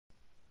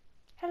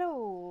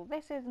Hello,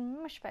 this is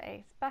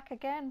Mushface back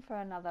again for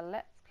another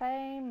Let's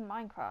Play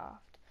Minecraft.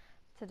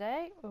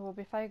 Today we will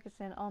be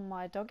focusing on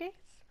my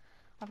doggies.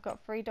 I've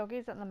got 3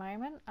 doggies at the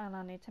moment and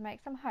I need to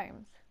make some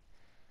homes.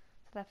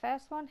 So the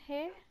first one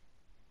here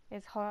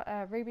is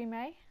Ruby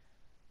May,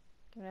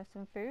 giving us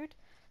some food.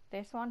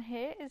 This one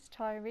here is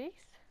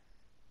Tyrese.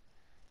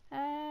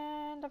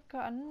 And I've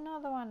got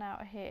another one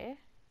out here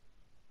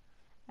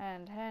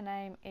and her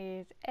name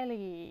is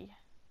Ellie.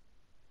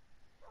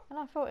 And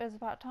I thought it was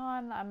about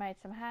time that I made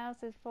some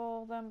houses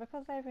for them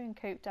because they've been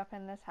cooped up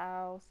in this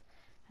house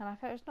and I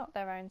thought it's not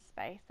their own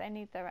space, they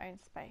need their own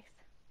space.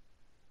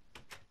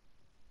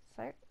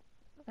 So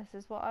this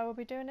is what I will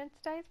be doing in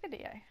today's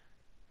video.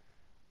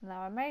 Now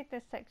I made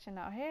this section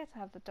out here to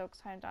have the dogs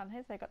home down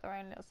here so they've got their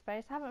own little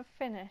space. I haven't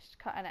finished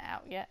cutting it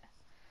out yet.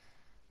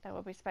 There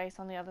will be space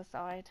on the other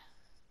side.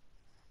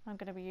 I'm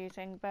going to be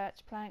using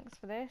birch planks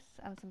for this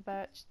and some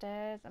birch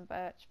stairs and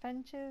birch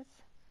benches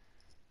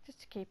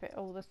just to keep it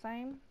all the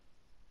same.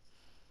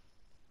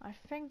 I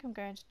think I'm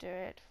going to do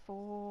it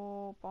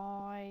 4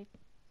 by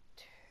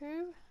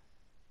 2.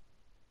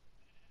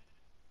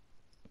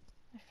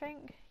 I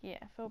think, yeah,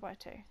 4 by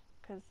 2,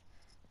 because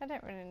I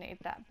don't really need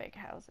that big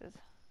houses.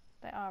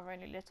 They are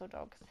only little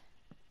dogs.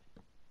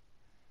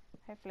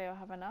 Hopefully I'll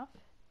have enough.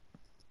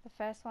 The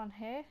first one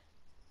here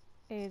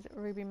is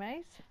Ruby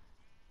Maze.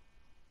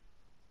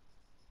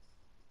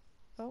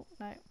 Oh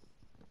no,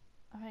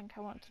 I think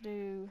I want to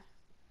do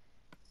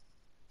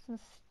some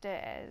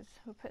stairs.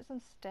 We'll put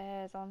some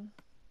stairs on.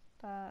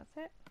 That's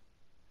it.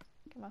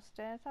 Get my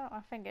stairs out. I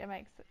think it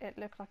makes it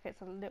look like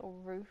it's a little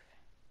roof.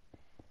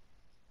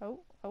 Oh,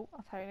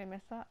 I totally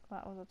missed that.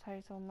 That was a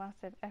total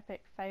massive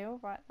epic fail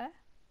right there.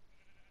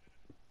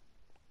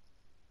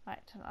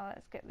 Right, now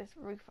let's get this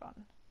roof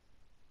on.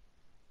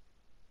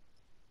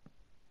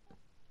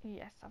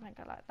 Yes, I think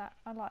I like that.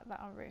 I like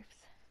that on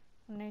roofs.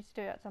 I need to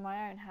do that to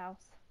my own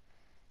house.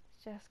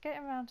 It's just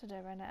getting around to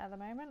doing it at the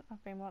moment.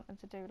 I've been wanting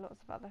to do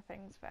lots of other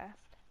things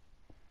first.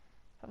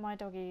 But my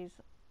doggies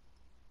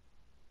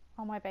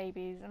are my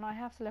babies and I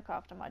have to look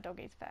after my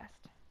doggies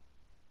first.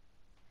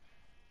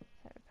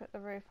 So put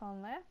the roof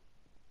on there.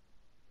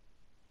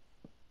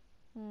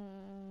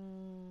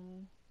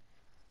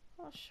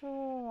 Not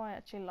sure I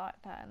actually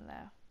like that in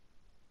there.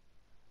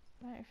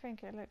 I don't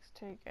think it looks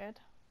too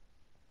good.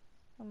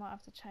 I might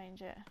have to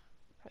change it.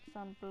 Put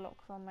some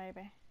blocks on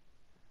maybe.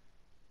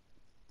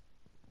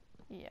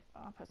 Yep,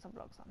 I'll put some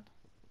blocks on.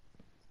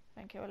 I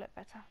think it will look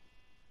better.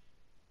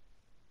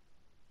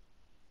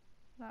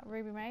 That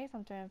Ruby Maze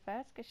I'm doing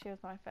first because she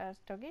was my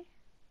first doggy.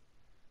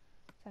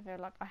 So I feel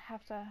like I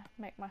have to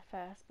make my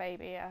first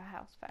baby a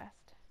house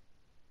first.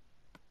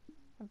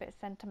 A bit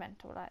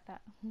sentimental like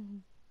that.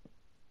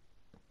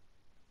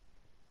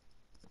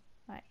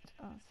 Right,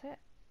 that's it.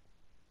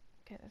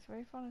 Get this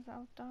roof on, is that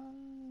all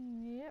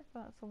done? Yep,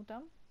 that's all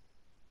done.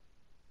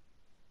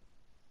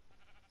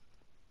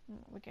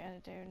 What are we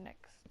going to do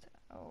next?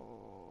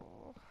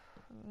 Oh,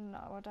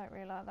 no, I don't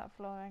really like that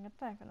flooring. I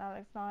don't think that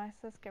looks nice.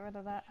 Let's get rid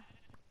of that.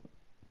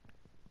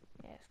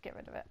 Yeah, let's get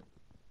rid of it. I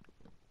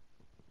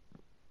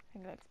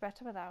think it looks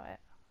better without it.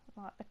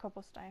 I like the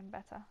cobblestone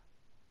better.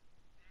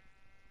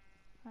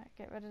 Right,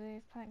 get rid of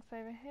these planks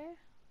over here.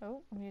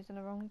 Oh, I'm using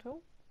the wrong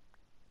tool.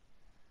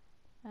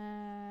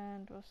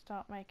 And we'll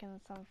start making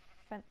some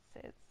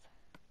fences.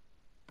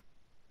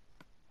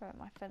 Where are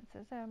my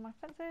fences? There are my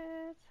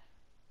fences.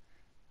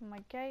 And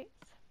my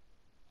gates.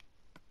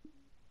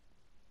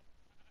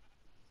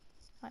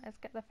 Right, let's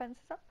get the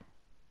fences up.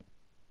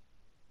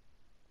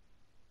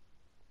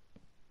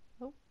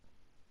 Oh,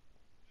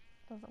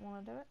 doesn't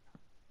want to do it.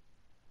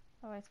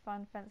 I always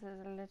find fences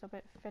a little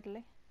bit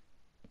fiddly.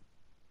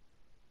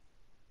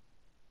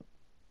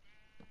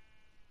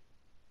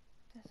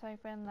 Just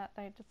hoping that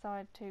they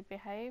decide to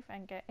behave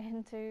and get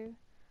into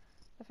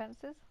the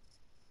fences.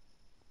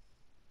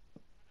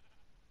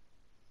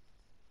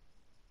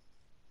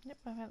 Yep,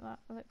 I think that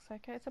looks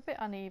okay. It's a bit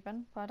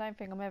uneven, but I don't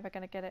think I'm ever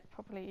going to get it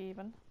properly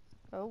even.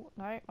 Oh,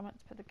 no, I meant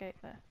to put the gate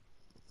there.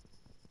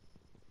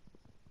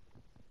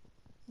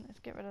 Let's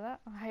get rid of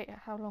that. I hate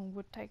how long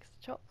wood takes to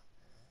chop.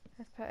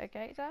 Let's put a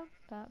gate down.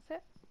 That's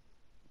it.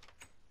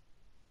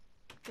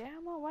 Get out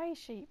of my way,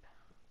 sheep.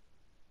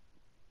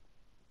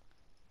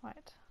 Right,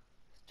 let's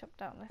chop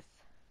down this.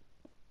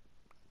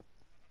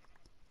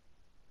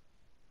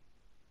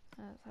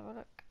 Let's have a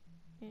look.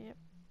 Yep.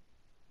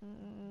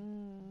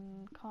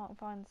 Can't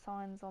find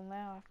signs on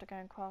there. I have to go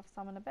and craft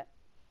some in a bit.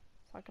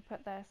 So I could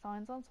put their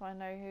signs on so I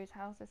know whose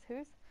house is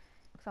whose.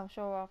 Because I'm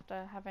sure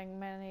after having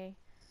many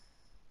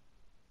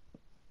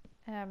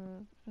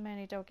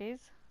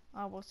doggies,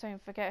 I will soon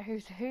forget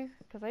who's who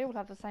because they all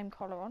have the same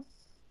collar on.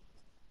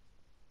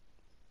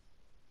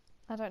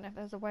 I don't know if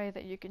there's a way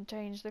that you can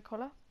change the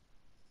collar.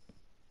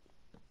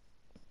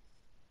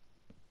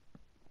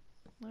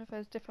 If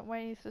there's different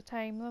ways to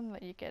tame them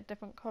that you get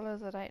different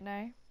collars, I don't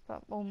know.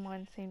 But all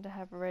mine seem to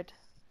have red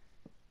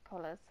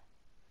collars.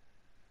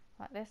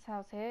 Like this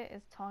house here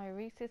is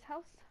Tyrese's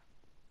house.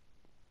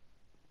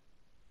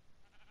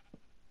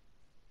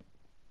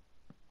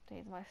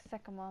 Here's my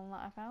second one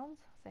that I found.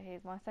 So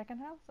here's my second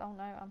house. Oh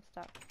no, I'm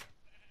stuck.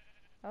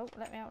 Oh,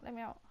 let me out, let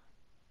me out.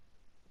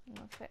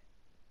 That's it.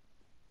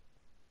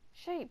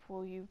 Sheep,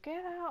 will you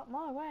get out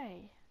my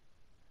way?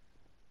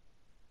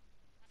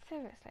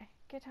 Seriously,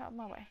 get out of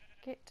my way.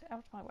 Get out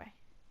of my way.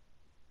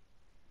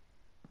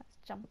 Let's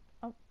jump.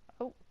 Oh,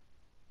 oh,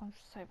 I'm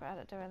so bad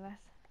at doing this.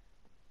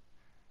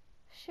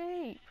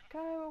 Sheep,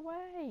 go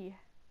away.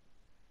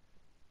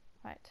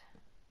 Right.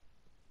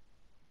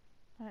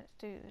 Let's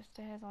do the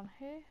stairs on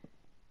here.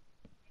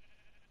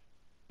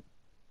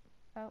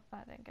 Oh,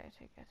 that didn't go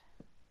too good.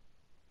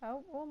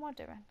 Oh, what am I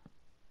doing?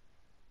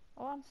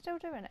 Oh, I'm still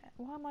doing it.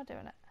 Why am I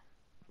doing it?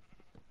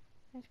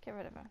 I need to get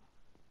rid of them.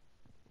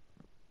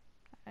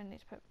 I need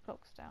to put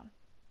blocks down.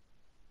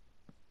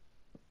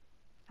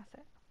 That's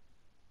it.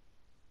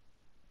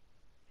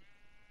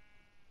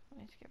 I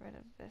need to get rid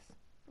of this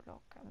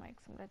block and make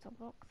some little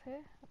blocks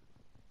here.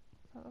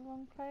 Is that the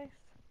wrong place?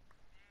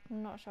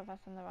 I'm not sure if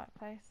that's in the right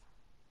place.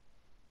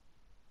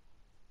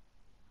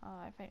 Oh,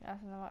 I think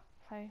that's in the right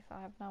place.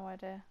 I have no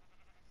idea.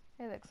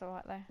 It looks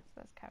alright though, so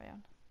let's carry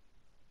on.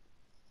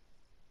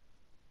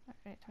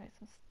 I need to make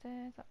some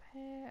stairs up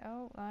here.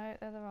 Oh no,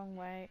 they're the wrong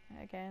way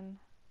again.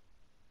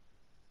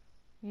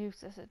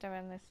 Useless at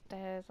doing this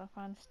stairs. I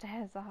find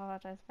stairs the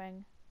hardest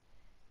thing.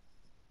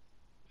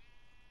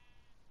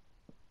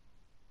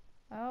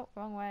 Oh,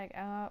 wrong way.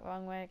 Oh,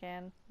 wrong way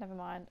again. Never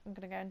mind. I'm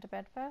going to go into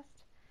bed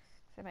first,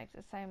 so it makes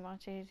it so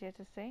much easier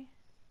to see.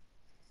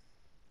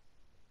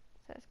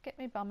 So let's get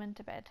me bum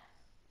into bed.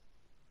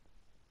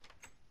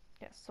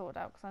 Get sorted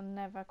out, because I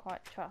never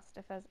quite trust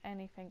if there's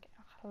anything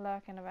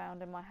lurking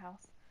around in my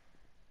house.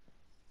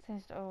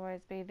 Seems to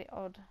always be the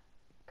odd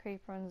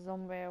creeper and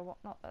zombie or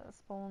whatnot that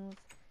spawns.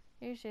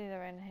 Usually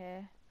they're in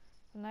here.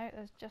 No,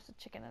 there's just a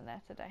chicken in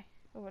there today.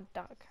 Or a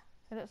duck.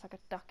 It looks like a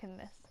duck in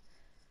this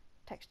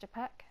texture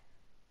pack.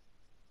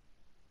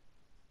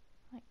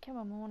 Right, come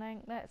on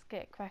morning, let's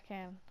get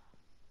cracking.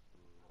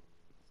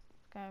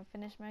 Let's go and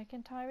finish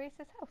making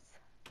Tyrese's house.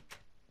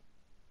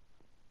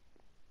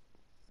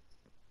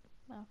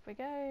 Off we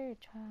go,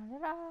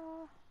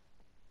 cha-la-la.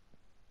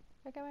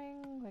 We're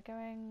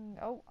going.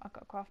 Oh, I've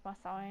got to craft my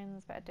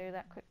signs, better do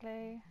that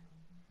quickly.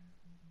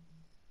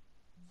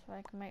 So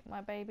I can make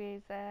my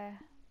babies their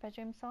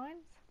bedroom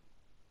signs.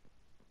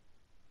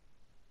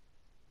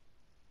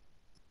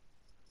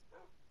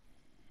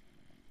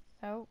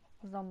 Oh,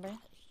 zombie.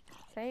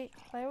 See,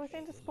 they always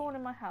seem to spawn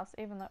in my house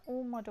even though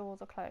all my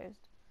doors are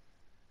closed.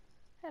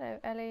 Hello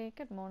Ellie,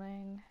 good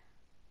morning.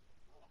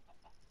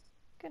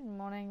 Good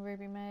morning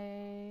Ruby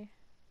May.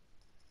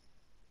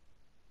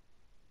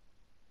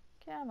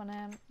 Come on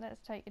Em,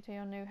 let's take you to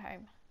your new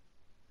home.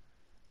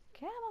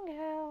 Come on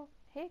girl,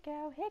 here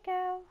girl, here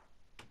girl.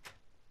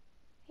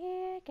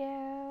 Here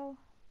girl.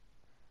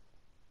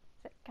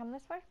 Come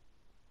this way.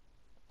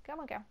 Come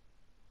on girl.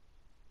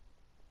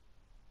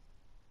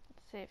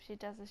 Let's see if she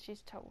does as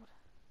she's told.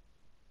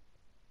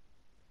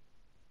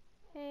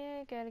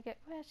 Here, girly, get.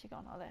 Where's she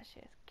gone? Oh, there she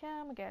is.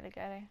 Come on, girly,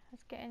 girly.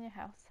 Let's get in your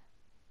house.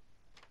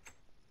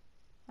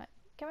 Right,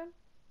 come in.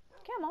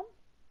 Come on.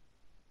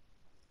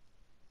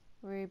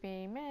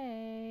 Ruby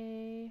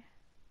May.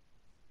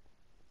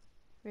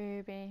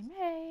 Ruby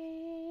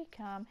May.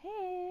 Come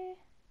here.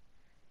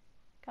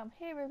 Come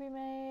here, Ruby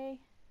May.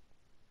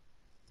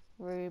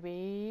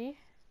 Ruby.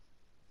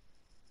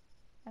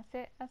 That's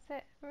it, that's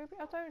it. Ruby,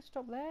 oh, don't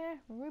stop there.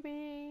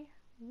 Ruby.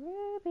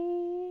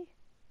 Ruby.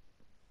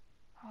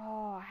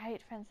 Oh, I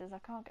hate fences. I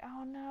can't get.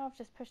 Oh no, I've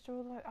just pushed her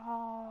all the way.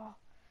 Oh.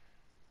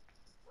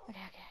 Okay,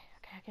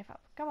 I give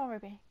up. Come on,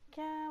 Ruby.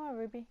 Come on,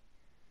 Ruby.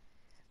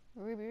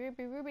 Ruby,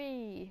 Ruby,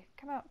 Ruby.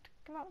 Come out,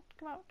 come out,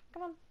 come out,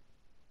 come on.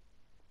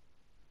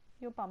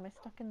 Your bum is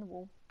stuck in the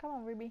wall. Come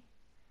on, Ruby.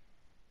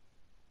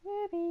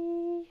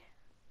 Ruby.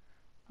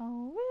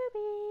 Oh,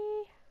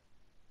 Ruby.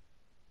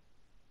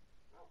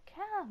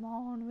 Come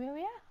on, will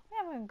ya? We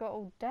haven't got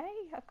all day.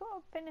 I've got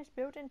to finish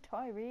building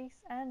Tyrese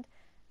and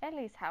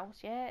Ellie's house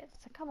yet.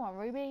 So come on,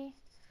 Ruby.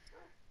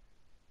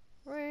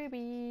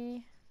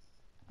 Ruby.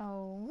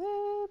 Oh,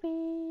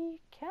 Ruby.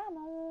 Come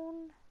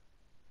on.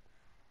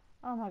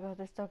 Oh my god,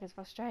 this dog is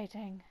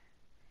frustrating.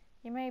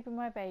 You may be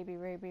my baby,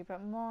 Ruby,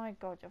 but my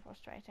god, you're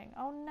frustrating.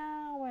 Oh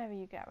no, where are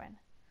you going?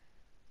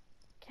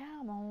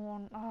 Come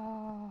on.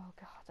 Oh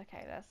god,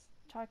 okay, let's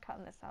try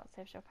cutting this out,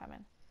 see if she'll come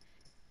in.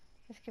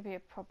 This could be a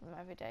problem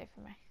every day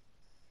for me.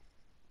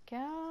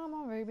 Come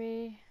on,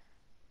 Ruby.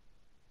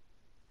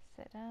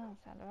 Sit down,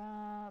 stand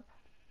her up.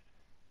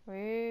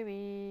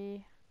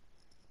 Ruby.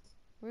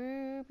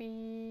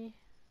 Ruby.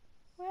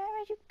 Where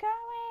are you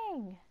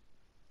going?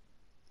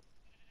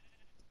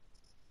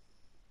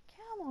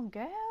 Come on,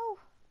 girl.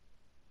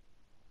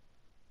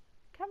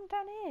 Come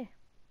down here.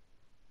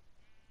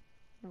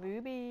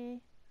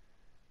 Ruby.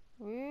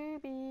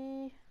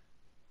 Ruby.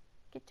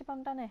 Get your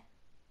bum down here.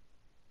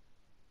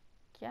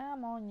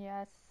 Come on, you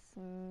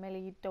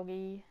smelly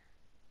doggy.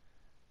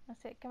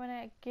 That's it, come in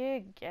here.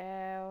 Good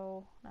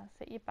girl. Now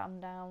sit your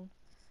bum down.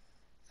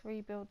 Let's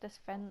rebuild this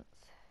fence.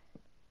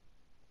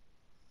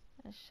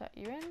 And shut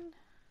you in.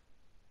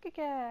 Good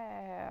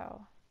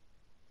girl.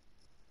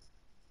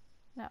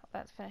 Now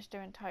let's finish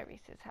doing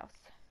Tyrese's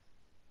house.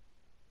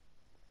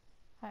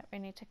 Right, we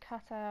need to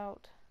cut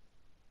out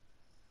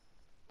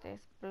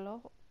this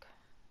block,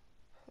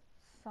 put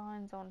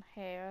signs on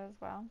here as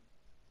well,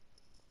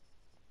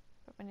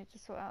 but we need to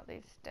sort out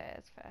these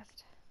stairs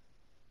first.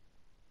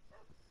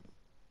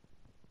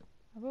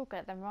 I will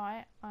get them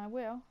right, I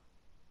will.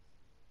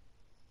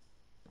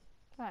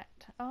 Right,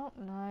 oh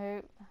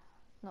no,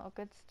 not a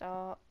good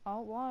start.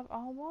 Oh, why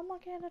am I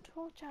getting a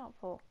torch out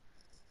for?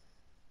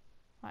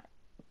 Right,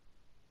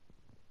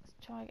 let's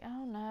try,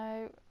 oh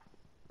no,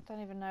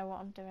 don't even know what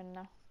I'm doing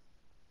now.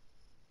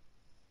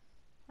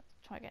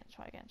 Let's try again.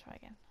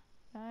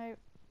 No.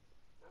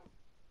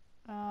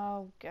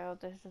 Oh god,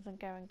 this isn't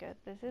going good.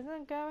 This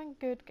isn't going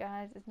good,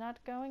 guys. It's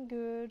not going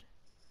good.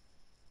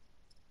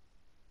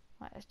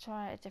 Right, let's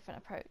try a different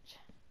approach.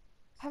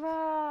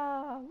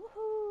 Hurrah!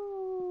 Woohoo!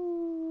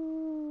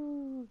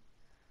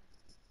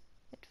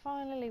 It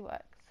finally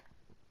works.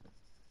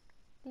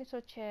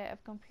 Little cheer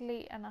of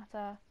complete and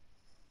utter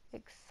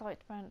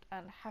excitement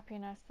and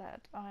happiness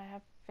that I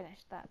have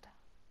finished that.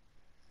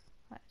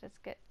 Right, let's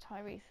get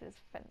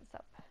Tyrese's fence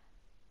up.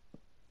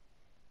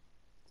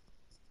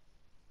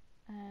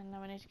 And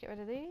now we need to get rid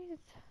of these.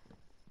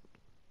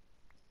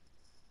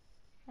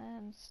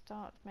 And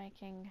start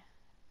making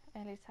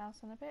Ellie's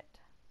house in a bit.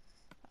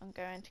 I'm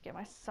going to get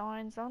my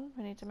signs on.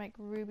 We need to make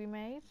Ruby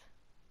Maze.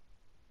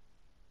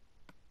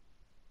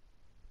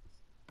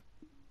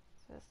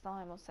 So the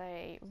sign will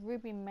say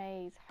Ruby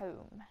Maze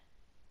Home.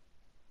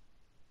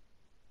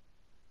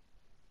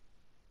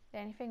 The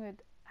only thing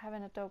with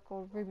having a dog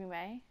called Ruby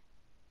May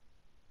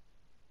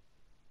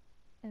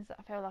is that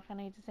I feel like I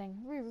need to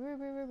sing Ruby,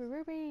 Ruby, Ruby,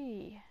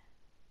 Ruby.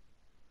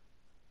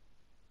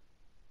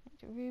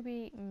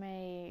 Ruby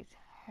Maze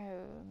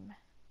Home.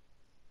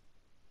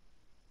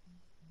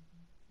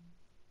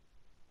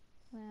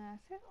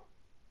 That's it.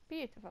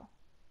 Beautiful.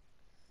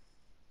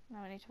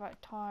 Now I need to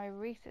write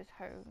Tyrese's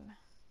home.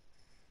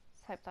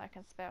 Let's hope that I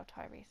can spell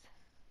Tyrese.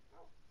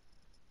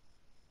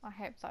 I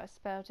hope that I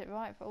spelled it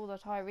right for all the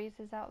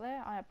Tyreses out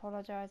there. I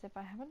apologise if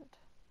I haven't.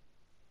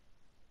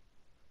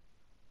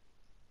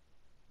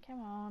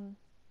 Come on.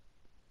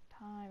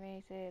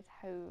 Tyrese's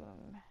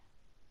home.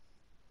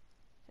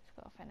 Just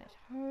gotta finish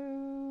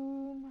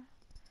home.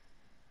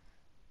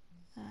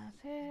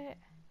 That's it.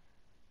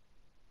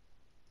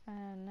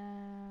 And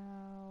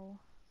now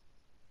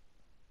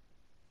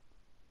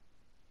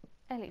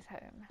Ellie's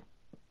home.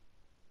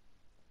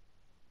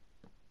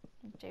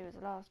 She was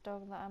the last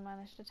dog that I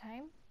managed to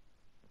tame.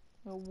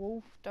 A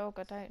wolf dog,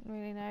 I don't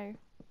really know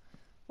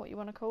what you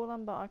want to call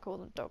them, but I call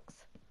them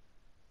dogs.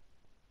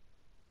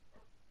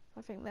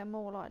 I think they're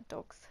more like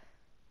dogs.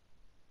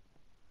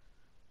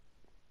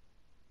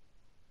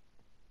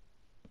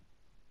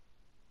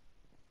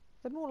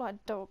 They're more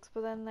like dogs,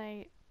 but then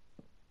they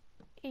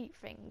eat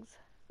things.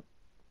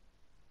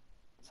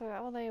 So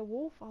are they a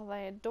wolf? Are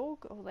they a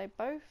dog? Are they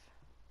both?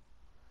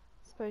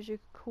 I suppose you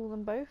could call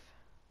them both.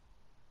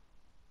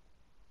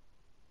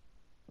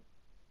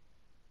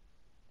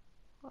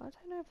 Well, I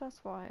don't know if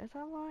that's right. Is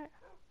that right?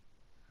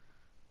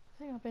 I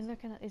think I've been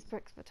looking at these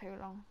bricks for too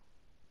long.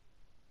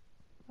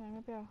 So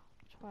maybe I'll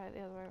try it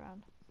the other way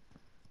around.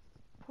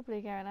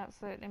 Probably going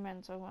absolutely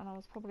mental, and I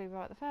was probably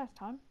right the first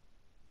time.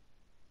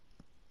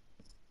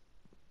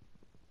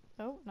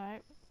 Oh, no.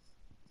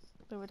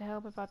 It would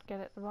help if I'd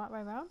get it the right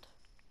way round.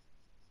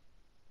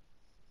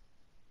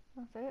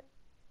 That's it.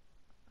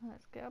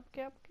 Let's get up.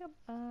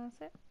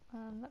 That's it.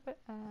 And that bit,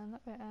 and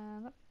that bit,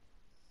 and that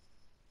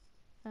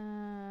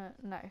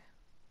bit. No.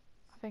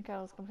 I think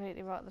I was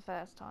completely right the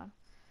first time.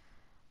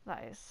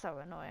 That is so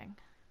annoying.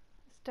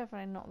 It's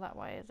definitely not that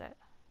way, is it?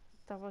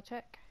 Double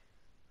check.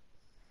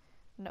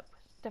 Nope,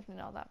 it's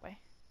definitely not that way.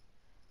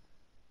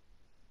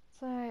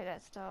 So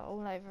let's start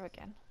all over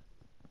again.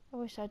 I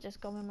wish I'd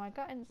just gone with my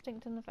gut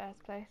instinct in the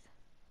first place.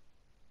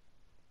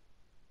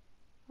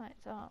 Right,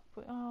 so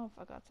oh,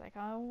 for God's sake,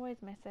 I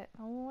always miss it.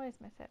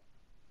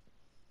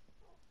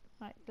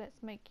 Right,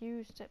 let's make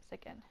U steps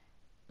again.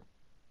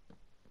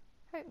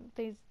 Hope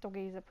these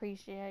doggies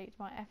appreciate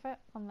my effort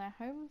on their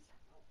homes.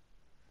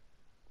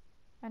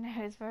 I know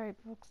it's very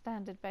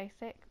standard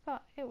basic,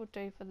 but it will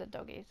do for the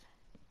doggies.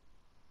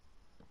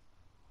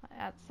 I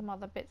add some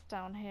other bits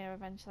down here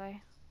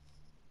eventually.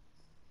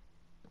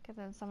 Give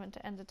them something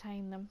to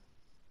entertain them.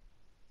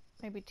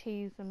 Maybe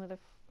tease them with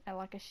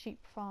like a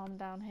sheep farm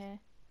down here.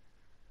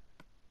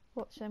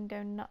 Watch them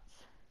go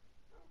nuts.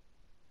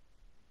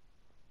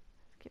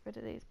 Let's get rid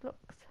of these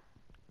blocks.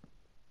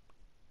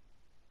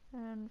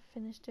 And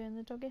finish doing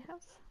the doggy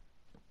house.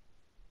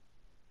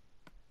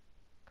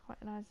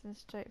 Quite nice and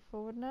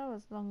straightforward now,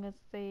 as long as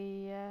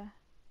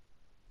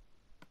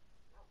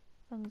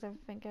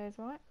everything goes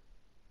right.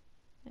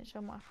 Make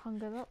sure my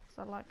hunger's up, because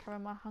I like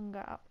having my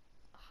hunger up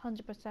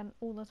 100%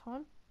 all the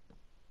time,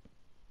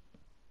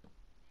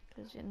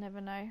 because you never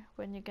know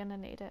when you're gonna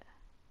need it.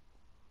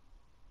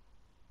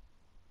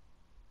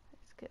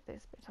 Let's get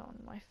this bit on,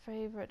 my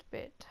favourite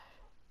bit.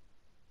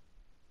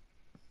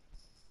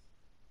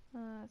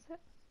 That's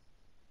it.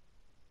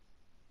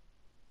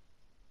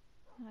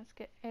 Let's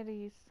get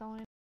Eddie's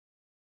sign.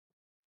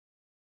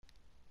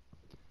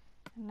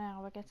 Now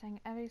we're getting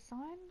Ellie's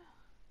sign.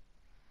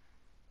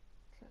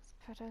 Let's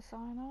put her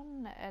sign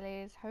on.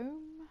 Ellie is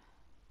home.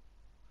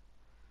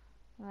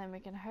 And then we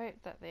can hope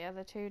that the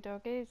other two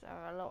doggies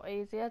are a lot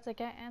easier to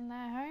get in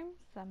their homes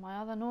than my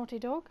other naughty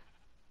dog.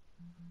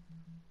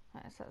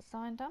 That's that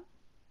sign done.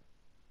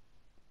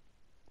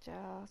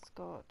 Just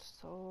got to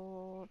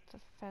sort the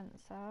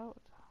fence out.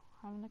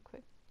 Having a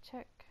quick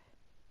check.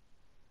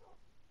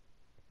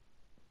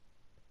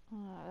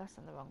 Oh, that's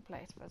in the wrong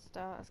place for a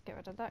start. Let's get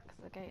rid of that because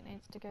the gate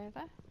needs to go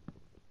there.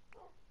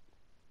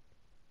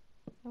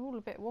 They're all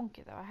a bit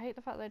wonky though. I hate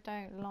the fact they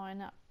don't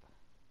line up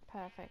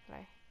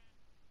perfectly.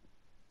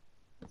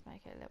 Let's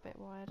make it a little bit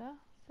wider.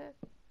 That's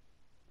it.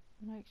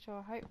 Make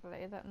sure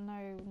hopefully that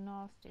no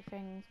nasty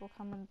things will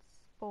come and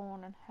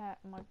spawn and hurt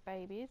my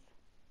babies.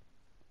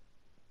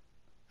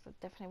 Because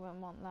I definitely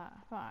wouldn't want that.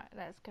 Right,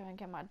 let's go and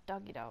get my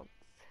doggy dogs.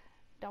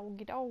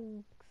 Doggy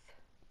dogs.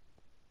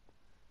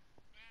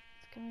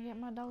 Let's go and get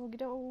my doggy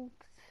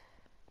dogs.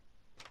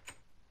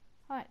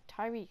 Right,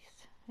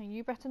 Tyrese.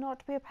 You better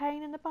not be a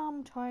pain in the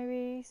bum,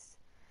 Tyrese.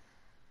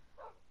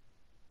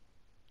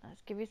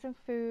 Let's give you some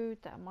food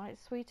that might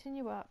sweeten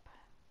you up.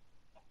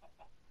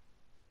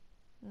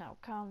 Now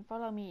come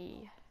follow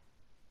me.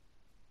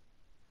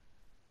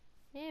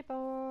 Here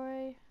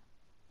boy.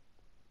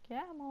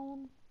 Come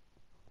on.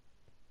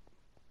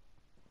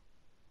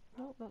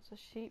 Oh, lots of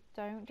sheep.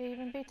 Don't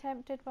even be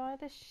tempted by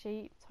the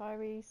sheep.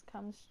 Tyrese,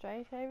 come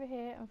straight over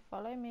here and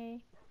follow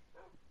me.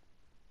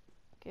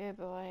 Good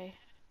boy.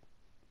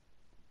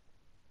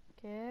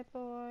 Good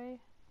boy.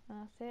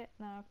 That's it.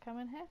 Now come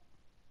in here.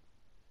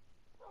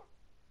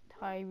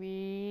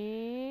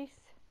 Tyrese.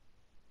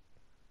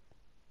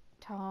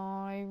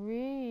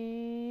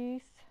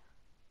 Tyrese.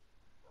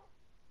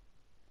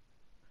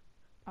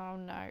 Oh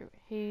no,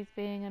 he's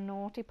being a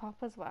naughty pup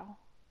as well.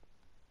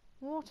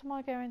 What am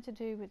I going to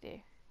do with you?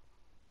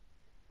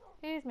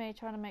 Here's me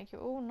trying to make you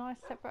all nice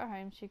separate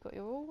homes. You've got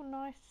your all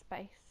nice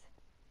space.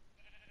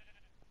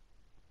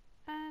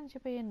 And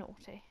you're being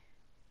naughty.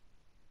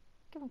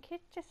 Come on,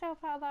 get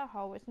yourself out of that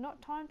hole. It's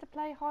not time to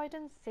play hide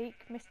and seek,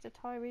 Mr.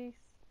 Tyrese.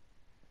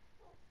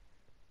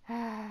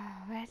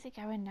 Where's he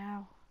going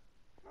now?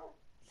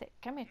 Sit,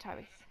 come here,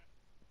 Tyrese.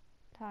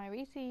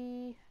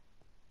 Tyrese.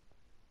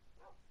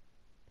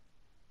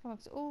 Come on,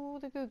 because all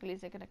the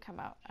googlies are going to come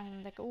out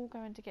and they're all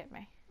going to get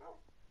me.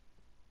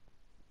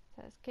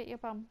 So let's get your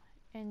bum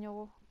in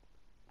your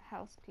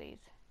house, please.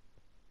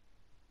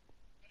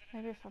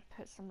 Maybe if I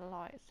put some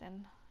lights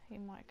in, he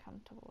might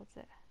come towards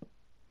it.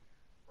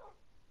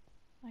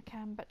 I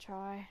can but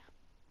try.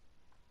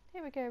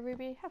 Here we go,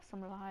 Ruby, have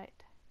some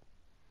light.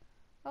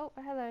 Oh,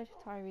 hello,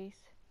 Tyrese.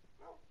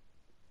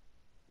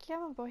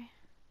 Come on, boy.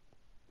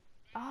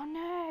 Oh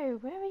no,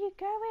 where are you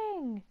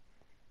going?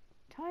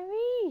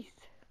 Tyrese!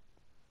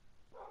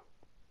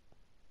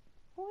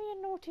 Oh,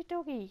 you naughty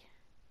doggy.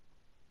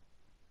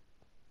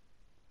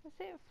 That's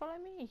it, follow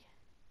me.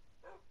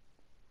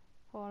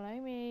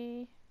 Follow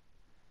me.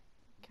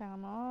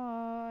 Come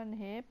on,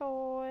 here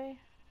boy.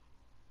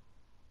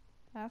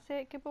 That's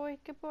it, good boy,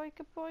 good boy,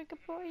 good boy, good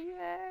boy,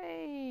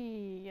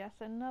 yay! Yes,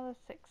 another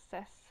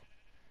success.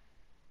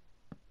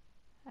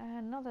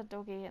 Another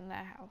doggy in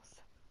their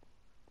house.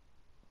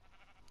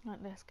 Right,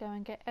 let's go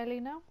and get Ellie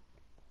now.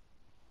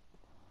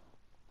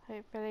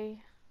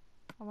 Hopefully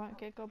I won't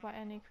get got by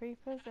any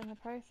creepers in the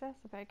process.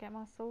 I better get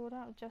my sword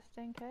out just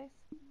in case.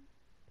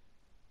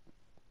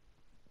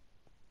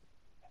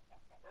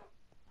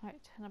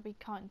 Right, now be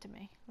kind to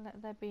me.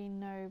 Let there be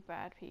no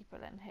bad people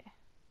in here.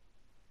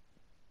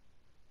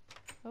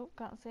 Oh,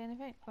 can't see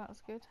anything.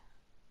 That's good.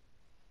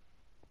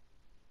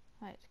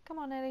 Right, come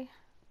on, Ellie.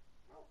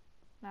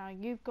 Now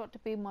you've got to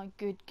be my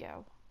good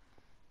girl.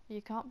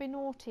 You can't be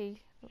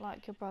naughty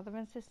like your brother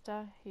and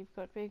sister. You've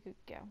got to be a good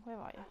girl. Where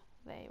are you?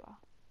 There you are.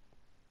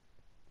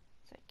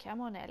 So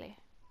come on, Ellie.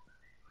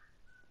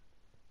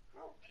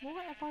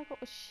 Why have I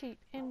got a sheep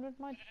in with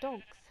my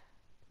dogs?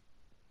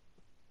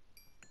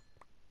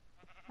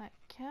 Right,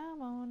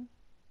 come on.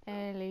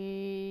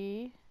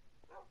 Ellie.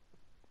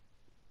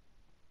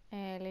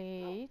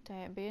 Ellie,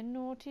 don't be a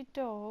naughty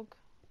dog.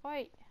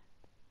 Wait.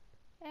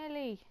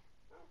 Ellie.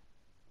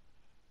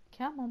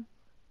 Come on.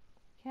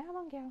 Come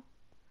on, girl.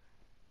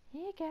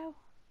 Here you go.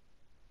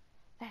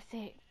 That's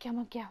it. Come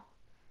on, girl.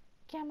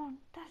 Come on.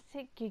 That's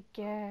it, good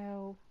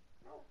girl.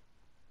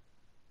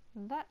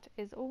 That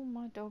is all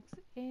my dogs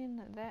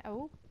in there.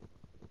 Oh.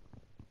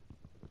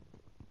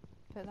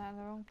 Put that in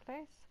the wrong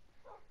place.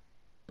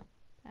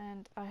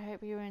 And I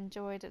hope you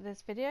enjoyed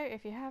this video.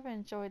 If you have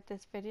enjoyed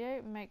this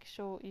video, make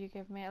sure you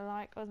give me a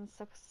like and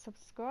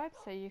subscribe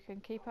so you can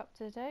keep up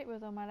to date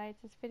with all my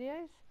latest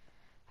videos.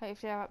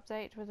 Hopefully I'll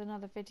update with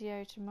another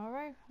video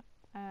tomorrow,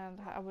 and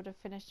I would have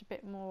finished a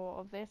bit more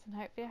of this, and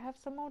hopefully I have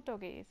some more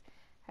doggies.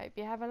 Hope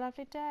you have a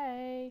lovely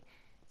day.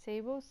 See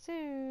you all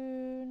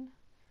soon.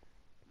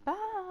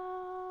 Bye.